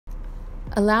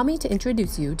Allow me to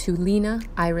introduce you to Lina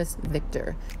Iris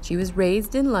Victor. She was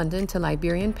raised in London to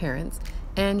Liberian parents,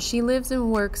 and she lives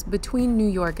and works between New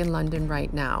York and London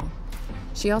right now.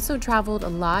 She also traveled a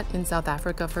lot in South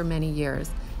Africa for many years,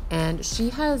 and she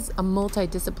has a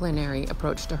multidisciplinary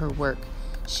approach to her work.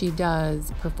 She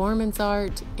does performance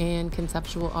art and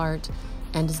conceptual art,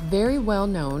 and is very well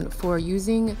known for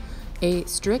using a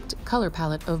strict color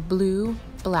palette of blue,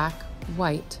 black,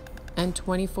 white, and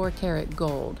 24-karat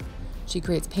gold. She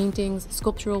creates paintings,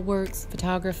 sculptural works,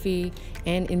 photography,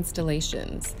 and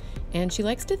installations. And she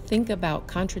likes to think about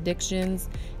contradictions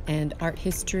and art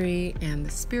history and the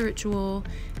spiritual,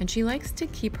 and she likes to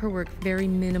keep her work very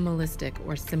minimalistic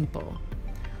or simple.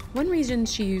 One reason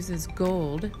she uses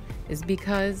gold is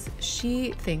because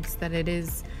she thinks that it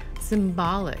is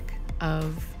symbolic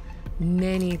of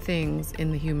many things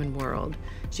in the human world.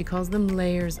 She calls them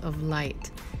layers of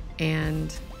light,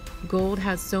 and gold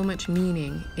has so much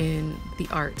meaning in the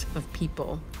art of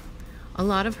people. A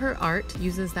lot of her art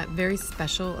uses that very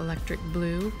special electric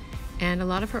blue, and a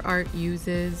lot of her art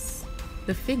uses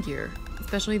the figure,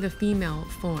 especially the female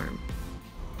form.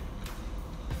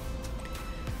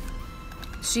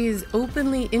 She is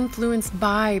openly influenced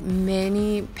by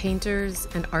many painters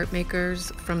and art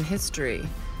makers from history.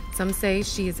 Some say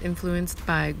she is influenced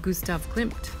by Gustav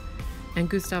Klimt, and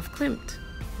Gustav Klimt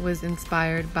was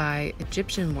inspired by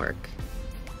Egyptian work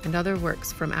and other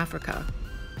works from Africa.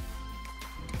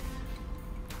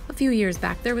 A few years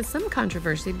back, there was some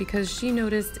controversy because she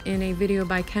noticed in a video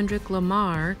by Kendrick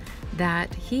Lamar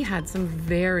that he had some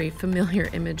very familiar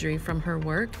imagery from her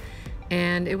work,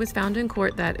 and it was found in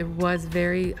court that it was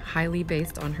very highly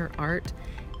based on her art,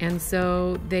 and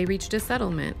so they reached a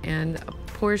settlement, and a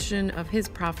portion of his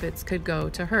profits could go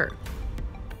to her.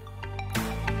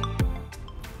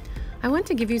 I want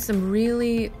to give you some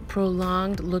really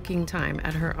prolonged looking time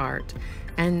at her art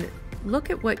and look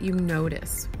at what you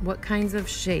notice. What kinds of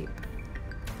shape?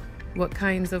 What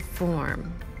kinds of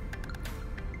form?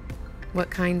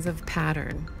 What kinds of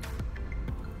pattern?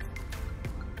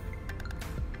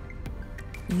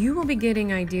 You will be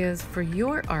getting ideas for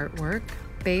your artwork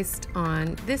based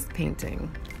on this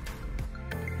painting.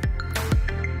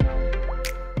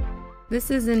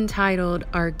 This is entitled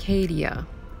Arcadia,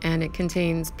 and it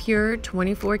contains pure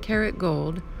 24-karat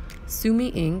gold, sumi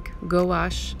ink,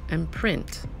 gouache, and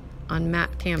print on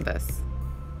matte canvas.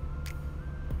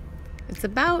 It's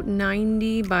about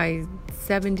 90 by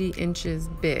 70 inches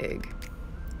big,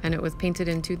 and it was painted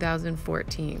in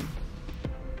 2014.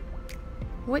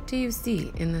 What do you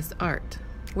see in this art?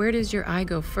 Where does your eye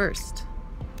go first?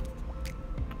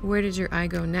 Where does your eye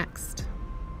go next?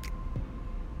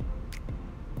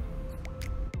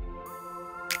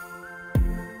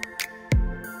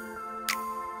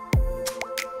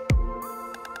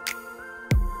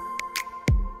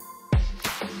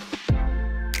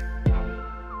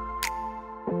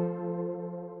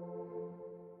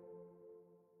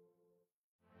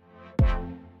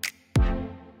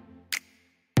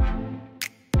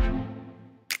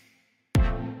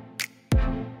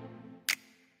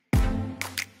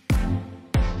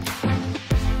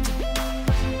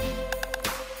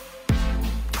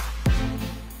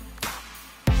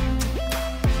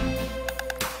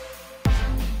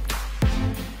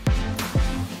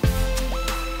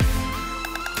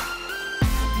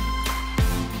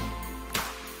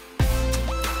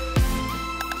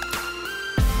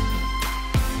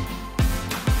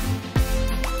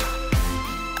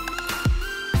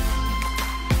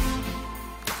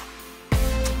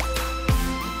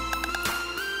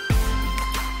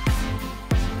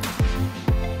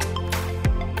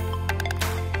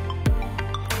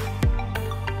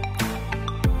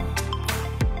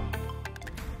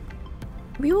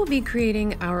 We will be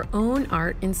creating our own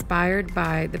art inspired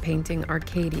by the painting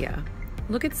Arcadia.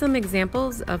 Look at some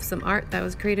examples of some art that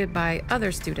was created by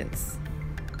other students.